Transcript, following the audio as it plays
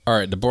All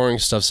right, the boring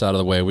stuff's out of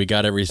the way. We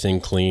got everything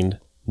cleaned.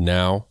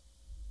 Now,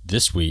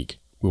 this week,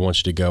 we want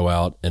you to go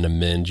out and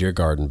amend your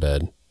garden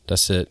bed.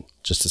 That's it.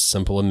 Just a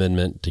simple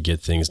amendment to get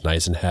things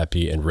nice and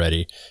happy and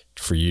ready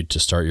for you to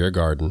start your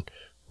garden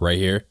right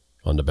here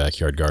on the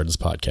Backyard Gardens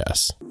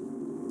podcast.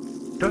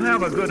 To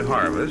have a good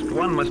harvest,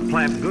 one must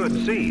plant good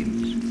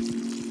seeds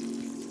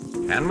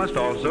and must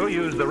also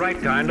use the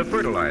right kind of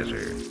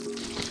fertilizer.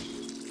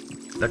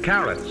 The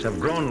carrots have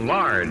grown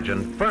large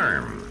and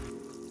firm.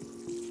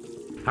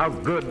 How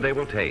good they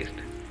will taste.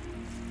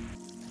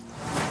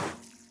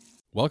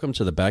 Welcome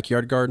to the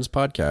Backyard Gardens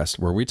podcast,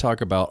 where we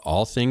talk about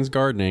all things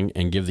gardening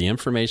and give the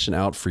information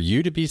out for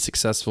you to be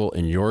successful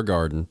in your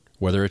garden,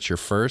 whether it's your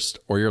first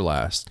or your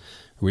last.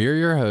 We are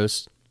your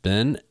hosts,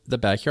 Ben, the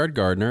Backyard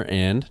Gardener,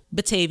 and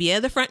Batavia,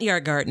 the Front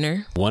Yard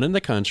Gardener. one in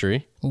the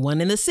country,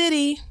 One in the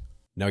city.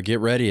 Now get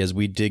ready as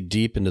we dig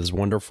deep into this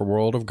wonderful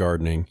world of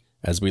gardening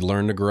as we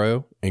learn to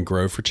grow and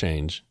grow for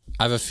change.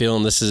 I have a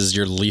feeling this is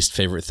your least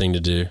favorite thing to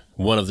do.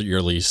 One of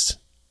your least.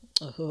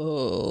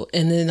 Oh,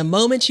 and in the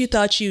moment you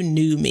thought you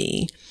knew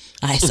me,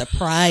 I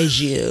surprised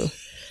you.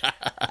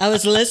 I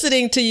was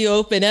listening to you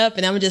open up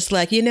and I'm just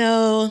like,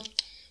 this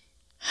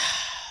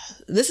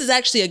is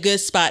actually a good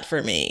spot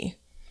for me.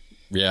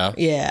 Yeah.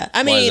 Yeah.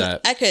 I mean,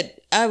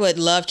 I would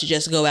love to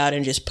just go out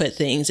and just put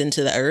things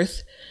into the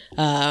earth.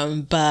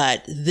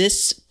 But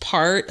this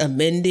part,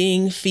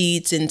 amending,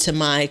 feeds into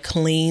my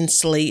clean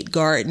slate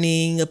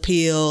gardening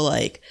appeal.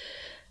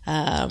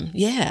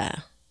 Yeah.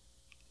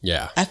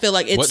 I feel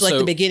like it's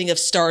the beginning of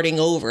starting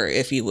over,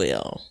 if you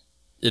will.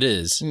 It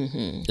is.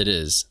 Mm-hmm. It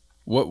is.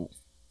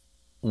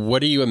 What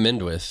do you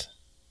amend with?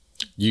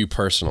 You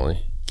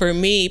personally? For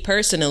me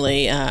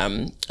personally,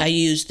 I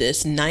use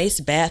this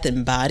nice Bath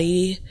and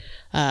Body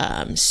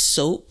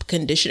soap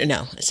conditioner.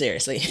 No,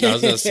 seriously. I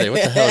was going to say,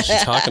 what the hell is she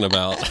talking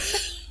about?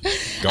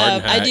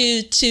 Garden hack. I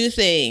do two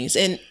things,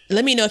 and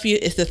let me know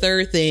if the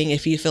third thing,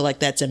 if you feel like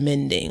that's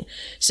amending.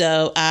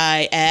 So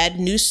I add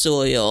new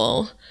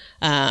soil,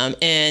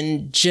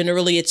 and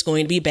generally it's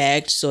going to be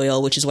bagged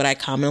soil, which is what I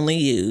commonly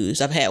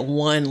use. I've had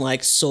one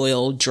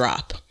soil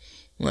drop,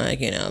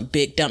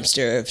 big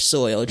dumpster of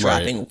soil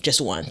dropping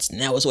just once,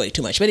 and that was way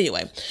too much. But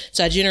anyway,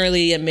 so I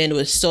generally amend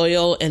with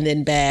soil and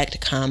then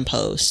bagged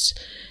compost.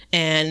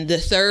 And the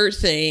third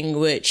thing,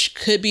 which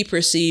could be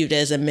perceived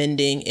as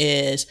amending,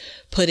 is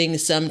putting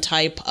some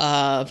type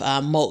of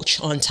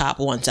mulch on top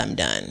once I'm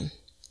done.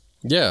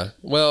 Yeah.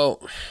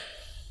 Well,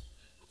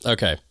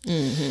 okay.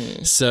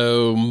 Mm-hmm.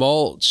 So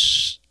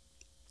mulch,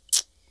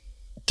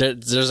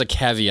 there's a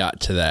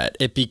caveat to that.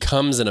 It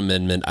becomes an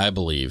amendment, I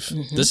believe.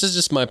 Mm-hmm. This is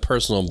just my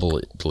personal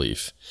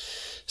belief.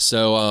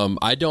 So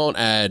I don't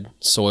add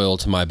soil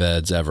to my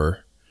beds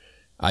ever.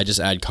 I just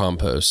add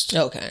compost.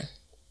 Okay.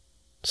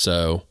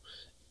 So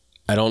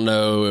I don't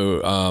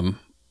know.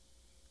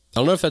 I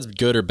don't know if that's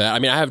good or bad. I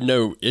mean, I have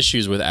no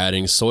issues with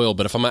adding soil,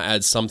 but if I'm going to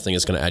add something,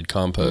 it's going to add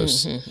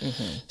compost. Mm-hmm,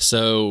 mm-hmm.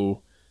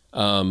 So,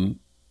 how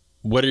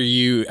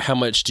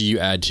much do you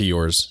add to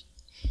yours?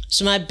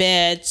 So my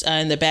beds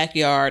in the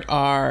backyard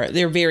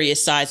they're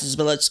various sizes,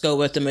 but let's go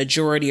with the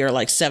majority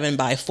are 7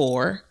 by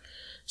 4,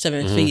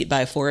 7 mm-hmm. feet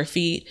by 4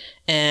 feet.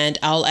 And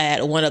I'll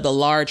add one of the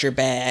larger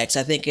bags.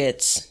 I think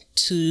it's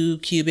 2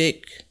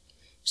 cubic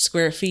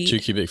square feet. 2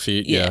 cubic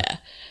feet. Yeah.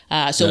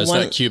 So no, it's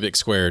not cubic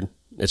squared.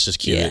 It's just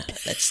cubic. Yeah,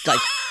 that's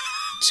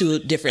two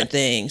different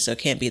things, so it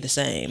can't be the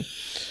same.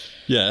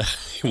 Yeah,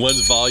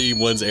 one's volume,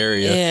 one's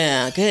area.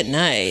 Yeah, good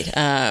night.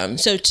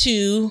 So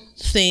 2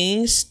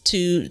 things,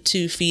 2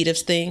 feet of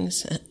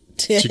things.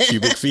 2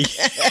 cubic feet.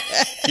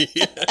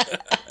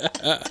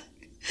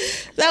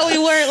 That we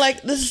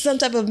weren't this is some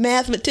type of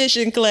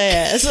mathematician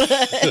class.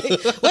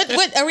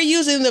 What are we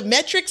using, the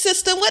metric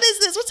system? What is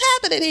this? What's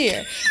happening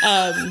here?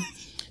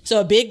 So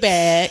a big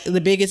bag,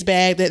 the biggest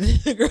bag that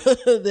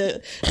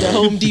the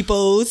Home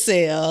Depot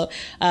sell.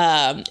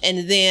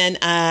 And then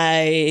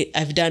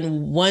I've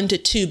done 1 to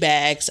 2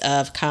 bags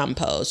of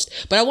compost.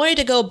 But I wanted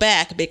to go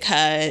back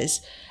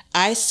because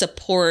I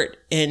support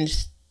in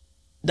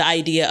the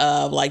idea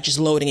of just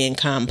loading in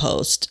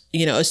compost,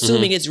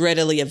 assuming mm-hmm. it's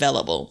readily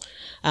available.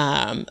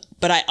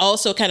 But I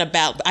also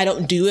I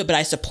don't do it, but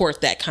I support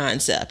that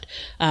concept.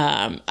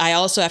 I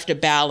also have to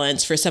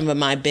balance for some of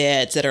my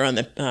beds that are on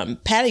the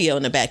patio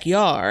in the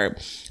backyard.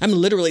 I'm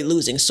literally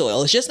losing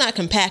soil. It's just not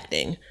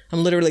compacting.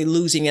 I'm literally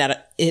losing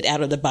it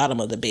out of the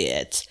bottom of the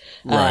beds.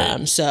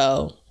 Right.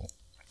 So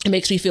it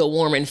makes me feel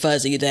warm and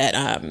fuzzy that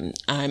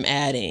I'm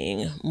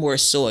adding more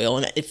soil.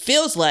 And it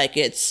feels like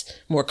it's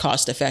more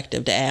cost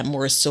effective to add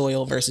more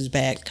soil versus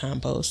bagged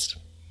compost.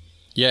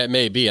 Yeah, it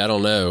may be. I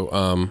don't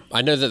know.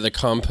 I know that the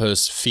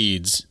compost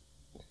feeds,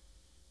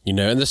 and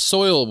the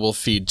soil will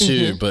feed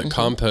too, mm-hmm, but mm-hmm.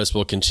 compost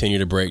will continue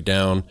to break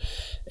down.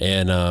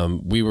 And I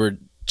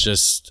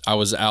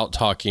was out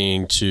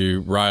talking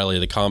to Riley,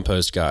 the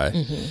compost guy,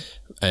 mm-hmm.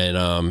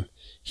 and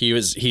he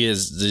has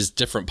these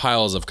different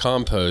piles of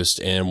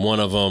compost, and one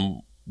of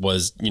them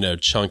was,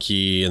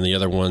 chunky and the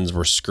other ones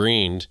were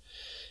screened.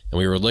 And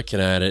we were looking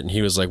at it and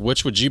he was like,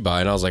 which would you buy?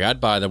 And I was like, I'd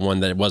buy the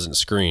one that wasn't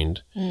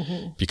screened,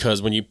 mm-hmm.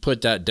 because when you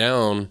put that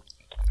down,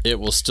 it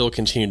will still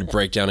continue to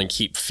break down and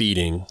keep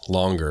feeding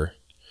longer.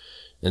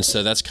 And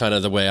so that's kind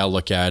of the way I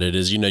look at it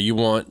is, you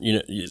want,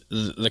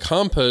 the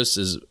compost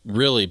is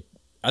really,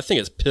 I think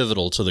it's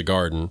pivotal to the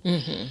garden.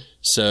 Mm-hmm.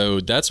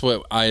 So that's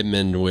what I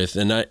amend with.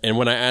 And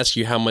when I ask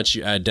you how much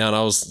you add down,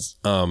 I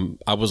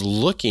was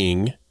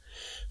looking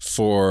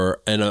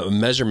for a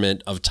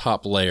measurement of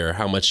top layer,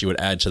 how much you would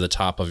add to the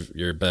top of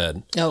your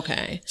bed.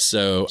 Okay.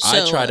 So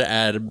I try to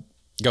add,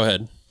 go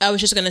ahead. I was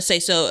just going to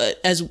say,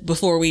 as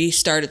before we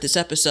started this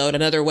episode,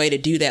 another way to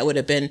do that would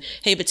have been,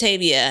 hey,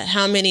 Batavia,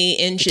 how many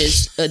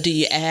inches do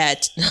you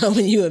add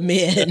when you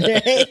amend?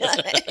 Right?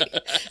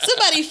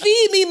 Somebody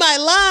feed me my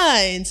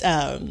lines.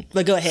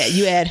 But go ahead.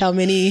 You add how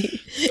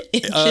many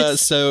inches?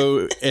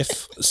 So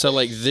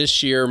like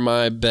this year,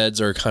 my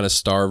beds are kind of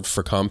starved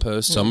for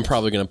compost. So I'm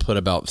probably going to put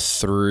about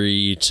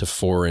 3 to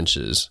 4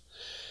 inches.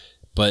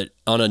 But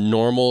on a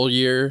normal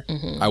year,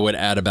 I would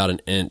add about 1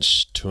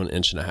 inch to 1.5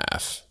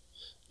 inches.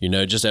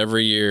 Just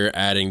every year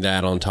adding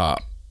that on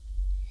top,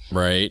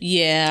 right?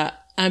 Yeah,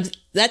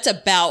 that's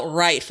about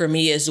right for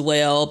me as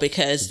well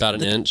because... About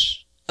 1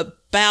 inch?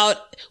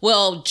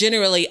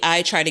 Generally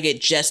I try to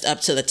get just up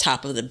to the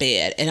top of the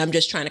bed and I'm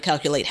just trying to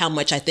calculate how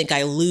much I think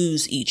I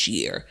lose each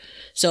year.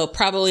 So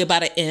probably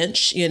about 1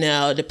 inch,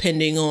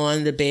 depending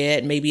on the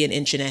bed, maybe 1.5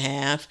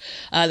 inches.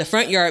 The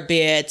front yard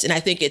beds, and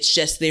I think it's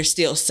just they're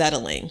still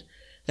settling.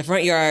 The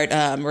front yard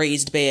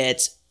raised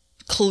beds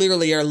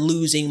clearly are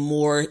losing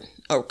more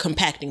or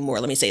compacting more,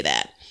 let me say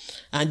that.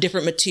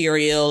 Different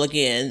material.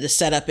 Again, the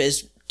setup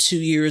is 2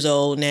 years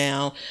old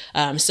now.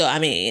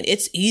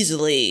 It's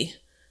easily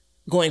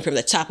going from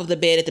the top of the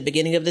bed at the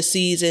beginning of the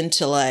season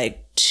to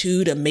like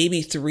 2 to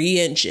maybe 3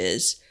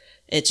 inches.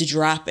 It's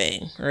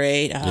dropping,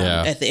 right?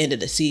 At the end of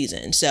the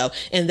season. So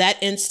in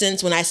that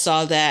instance, when I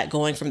saw that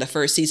going from the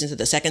first season to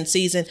the second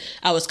season,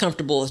 I was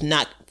comfortable with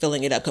not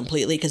filling it up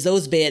completely because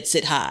those beds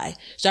sit high.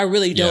 So I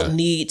really don't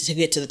need to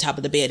get to the top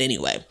of the bed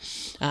anyway.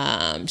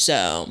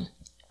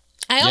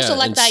 I also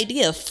like the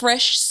idea of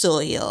fresh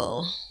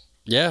soil.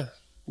 Yeah.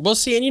 Well,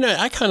 see, and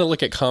I kind of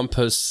look at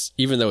compost,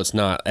 even though it's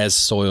not, as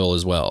soil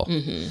as well.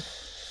 Mm-hmm.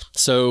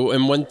 So,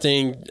 and one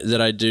thing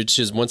that I do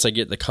too is once I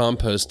get the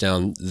compost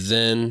down,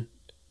 then,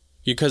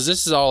 because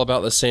this is all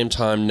about the same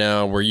time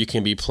now where you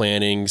can be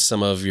planting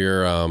some of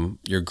your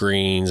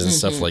greens and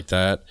stuff like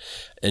that.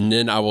 And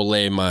then I will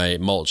lay my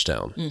mulch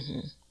down. Mm-hmm.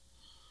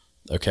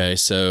 Okay.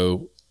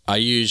 So I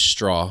use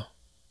straw.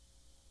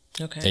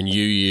 Okay. And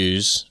you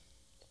use...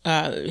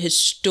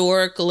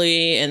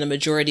 historically, in the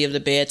majority of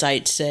the beds,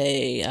 I'd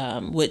say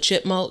wood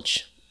chip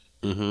mulch.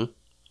 Mm-hmm.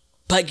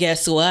 But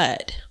guess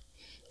what?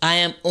 I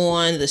am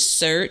on the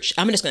search.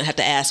 I'm just going to have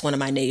to ask one of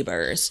my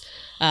neighbors.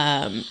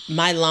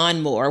 My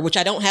lawnmower, which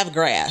I don't have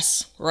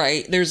grass,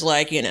 right? There's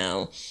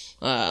 4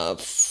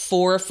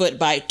 foot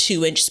by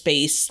 2 inch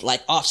space,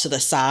 like off to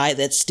the side.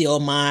 That's still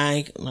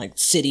my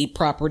city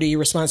property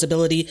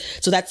responsibility.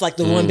 So that's like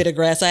the one bit of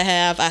grass I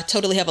have. I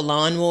totally have a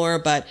lawnmower,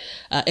 but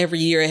every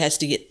year it has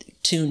to get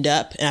tuned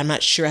up and I'm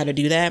not sure how to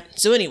do that.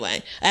 So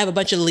anyway, I have a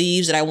bunch of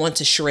leaves that I want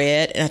to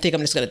shred and I think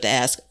I'm just going to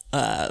have to ask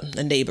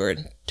a neighbor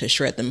to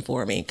shred them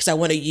for me because I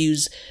want to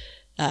use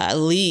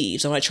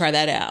leaves. I want to try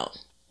that out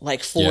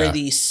for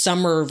the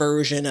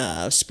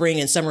spring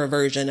and summer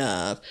version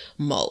of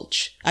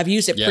mulch. I've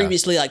used it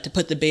previously to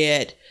put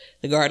the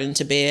garden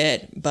to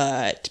bed,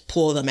 but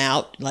pull them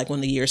out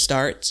when the year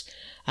starts.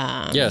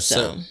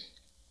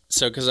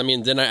 So, because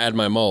then I add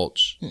my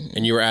mulch,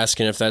 and you were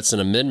asking if that's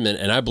an amendment,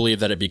 and I believe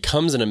that it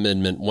becomes an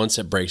amendment once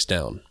it breaks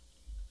down.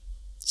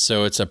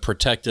 So it's a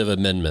protective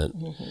amendment.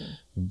 Mm-hmm.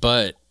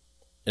 But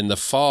in the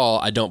fall,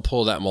 I don't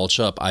pull that mulch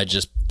up. I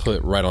just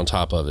put right on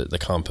top of it the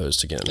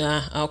compost again.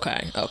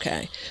 Okay. Well,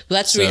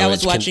 that's I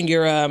was watching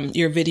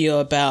your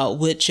video about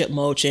wood chip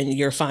mulch and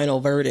your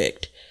final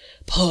verdict.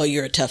 Oh,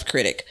 you're a tough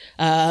critic.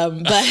 But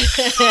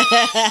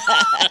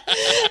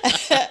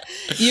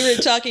you were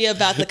talking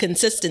about the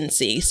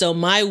consistency. So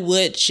my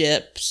wood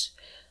chips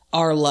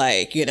are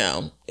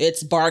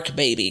it's bark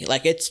baby.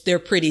 They're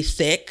pretty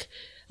thick,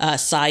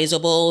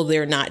 sizable.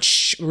 They're not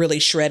really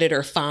shredded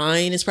or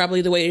fine is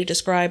probably the way to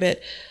describe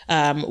it.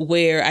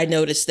 Where I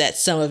noticed that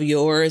some of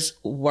yours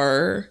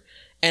were.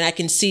 And I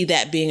can see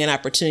that being an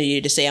opportunity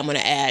to say, I'm going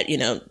to add,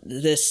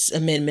 this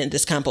amendment,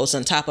 this compost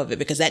on top of it,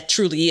 because that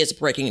truly is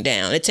breaking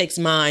down. It takes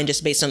mine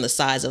just based on the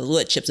size of the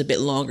wood chips a bit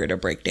longer to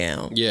break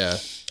down. Yeah.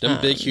 Them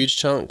big, huge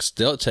chunks,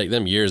 they'll take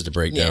them years to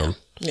break down.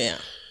 Yeah.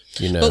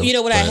 But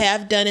what I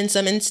have done in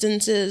some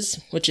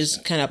instances, which is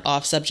kind of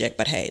off subject,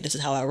 but hey, this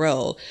is how I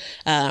roll.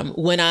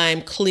 When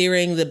I'm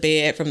clearing the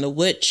bed from the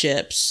wood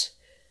chips,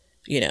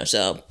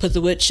 so put the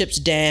wood chips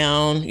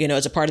down,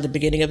 as a part of the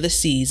beginning of the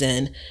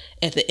season.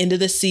 At the end of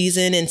the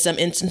season, in some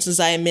instances,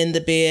 I amend the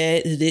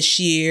bed.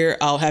 This year,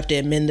 I'll have to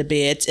amend the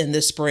beds in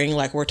the spring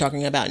like we're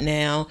talking about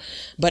now.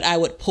 But I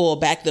would pull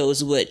back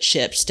those wood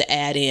chips to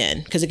add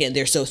in, because again,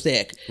 they're so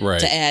thick,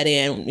 to add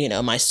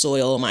in, my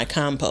soil, my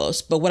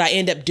compost. But what I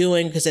end up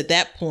doing, because at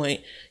that point,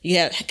 you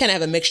kind of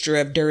have a mixture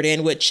of dirt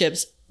and wood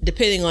chips,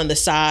 depending on the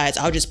size,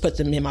 I'll just put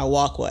them in my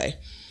walkway.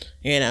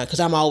 because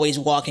I'm always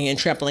walking and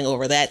trampling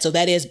over that. So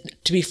that is,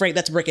 to be frank,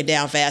 that's breaking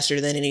down faster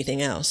than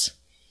anything else.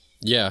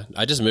 Yeah,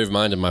 I just move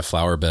mine to my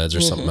flower beds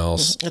or something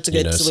else. That's a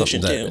good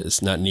solution something too. that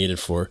it's not needed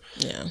for.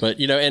 Yeah. But,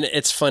 and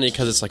it's funny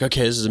because it's like,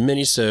 okay, this is a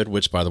mini-sode,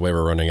 which, by the way,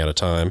 we're running out of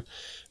time.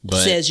 But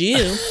Says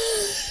you.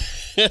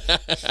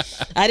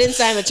 I didn't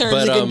sign the terms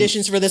and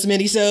conditions for this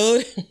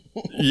mini-sode.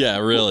 Yeah,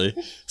 really.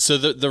 So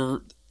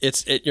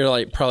you're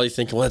like probably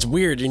thinking, well, that's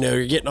weird.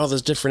 You're getting all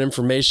this different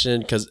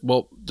information because,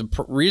 well, the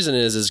reason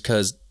is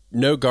because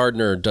no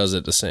gardener does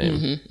it the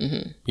same.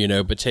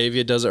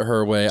 Batavia does it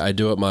her way. I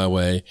do it my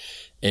way.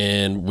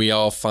 And we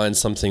all find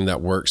something that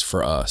works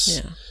for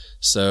us. Yeah.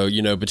 So,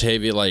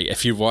 Batavia, like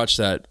if you've watched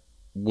that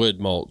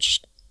wood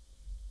mulch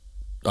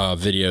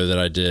video that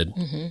I did,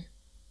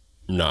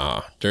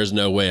 nah, there's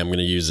no way I'm going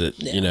to use it.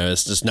 Yeah.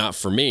 It's just not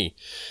for me.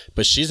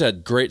 But she's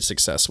had great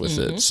success with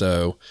it.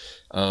 So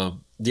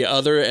the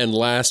other and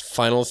last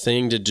final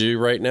thing to do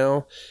right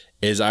now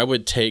is I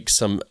would take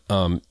some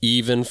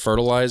even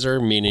fertilizer,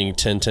 meaning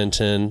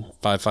 10-10-10,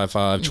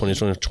 5-5-5,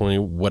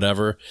 20-20-20,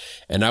 whatever,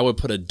 and I would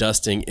put a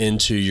dusting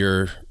into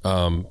your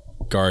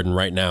garden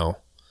right now.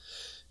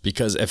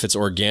 Because if it's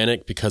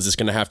organic, because it's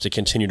going to have to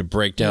continue to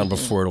break down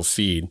before it'll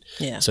feed.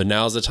 Yeah. So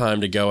now's the time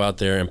to go out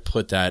there and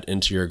put that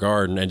into your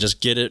garden and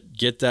just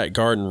get that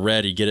garden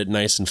ready, get it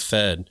nice and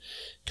fed.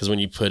 Because when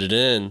you put it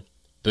in,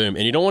 boom.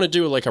 And you don't want to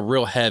do it like a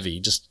real heavy,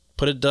 just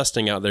put a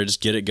dusting out there, just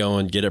get it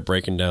going, get it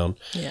breaking down.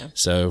 Yeah.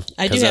 So,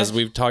 as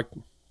we've talked,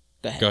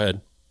 go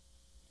ahead.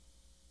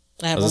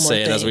 I have one more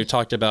thing. As we've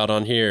talked about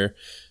on here,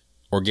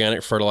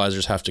 organic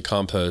fertilizers have to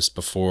compost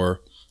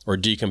before or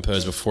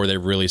decompose before they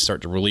really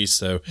start to release.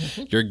 So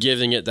you're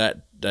giving it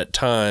that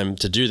time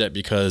to do that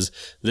because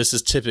this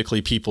is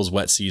typically people's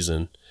wet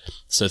season.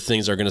 So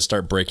things are going to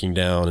start breaking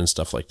down and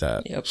stuff like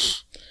that. Yep.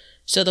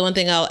 So the one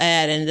thing I'll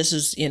add, and this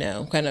is,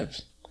 kind of,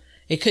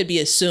 it could be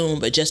assumed,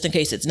 but just in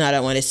case it's not,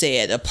 I want to say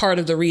it. A part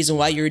of the reason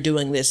why you're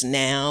doing this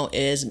now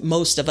is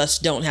most of us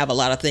don't have a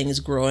lot of things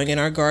growing in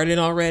our garden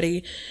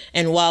already.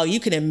 And while you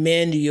can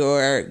amend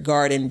your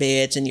garden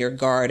beds and your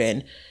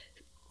garden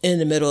in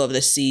the middle of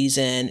the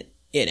season,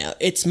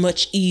 it's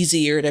much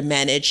easier to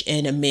manage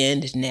and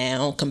amend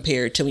now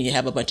compared to when you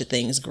have a bunch of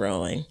things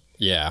growing.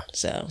 Yeah.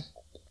 So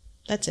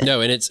that's it. No,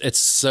 and it's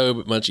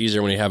so much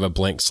easier when you have a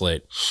blank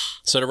slate.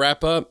 So to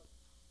wrap up,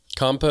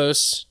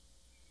 compost.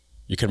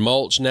 You can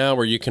mulch now,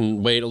 or you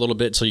can wait a little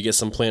bit till you get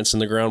some plants in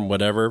the ground,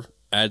 whatever.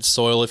 Add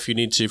soil if you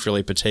need to, if you're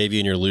like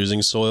Batavia and you're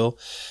losing soil,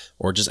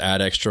 or just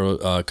add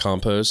extra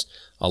compost.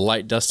 A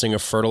light dusting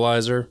of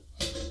fertilizer,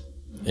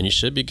 and you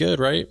should be good,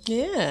 right?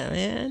 Yeah,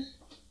 man.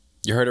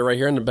 You heard it right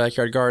here on the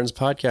Backyard Gardens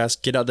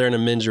podcast. Get out there and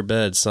amend your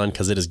bed, son,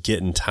 because it is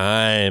getting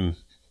time.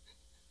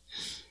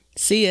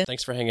 See ya.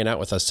 Thanks for hanging out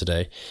with us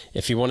today.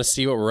 If you want to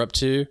see what we're up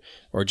to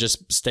or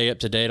just stay up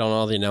to date on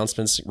all the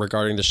announcements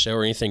regarding the show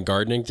or anything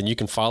gardening, then you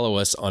can follow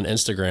us on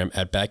Instagram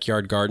at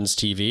Backyard Gardens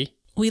TV.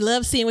 We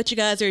love seeing what you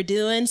guys are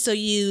doing, so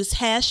use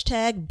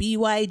hashtag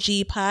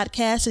BYG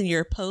podcast in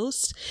your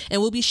posts,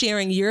 and we'll be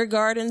sharing your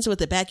gardens with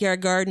the Backyard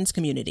Gardens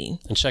community.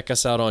 And check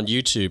us out on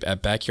YouTube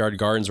at Backyard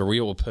Gardens, where we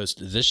will post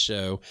this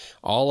show,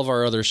 all of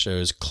our other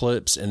shows,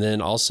 clips, and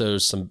then also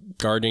some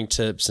gardening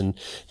tips and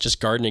just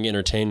gardening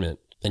entertainment.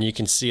 And you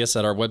can see us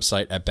at our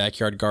website at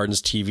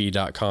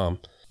backyardgardenstv.com.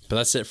 But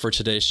that's it for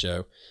today's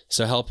show.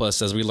 So help us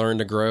as we learn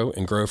to grow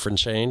and grow for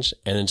change.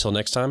 And until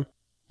next time,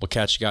 we'll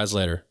catch you guys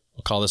later.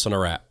 We'll call this one a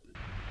wrap.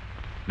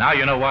 Now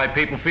you know why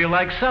people feel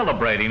like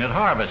celebrating at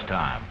harvest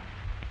time.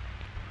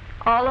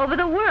 All over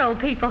the world,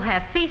 people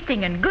have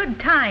feasting and good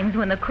times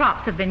when the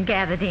crops have been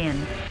gathered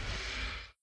in.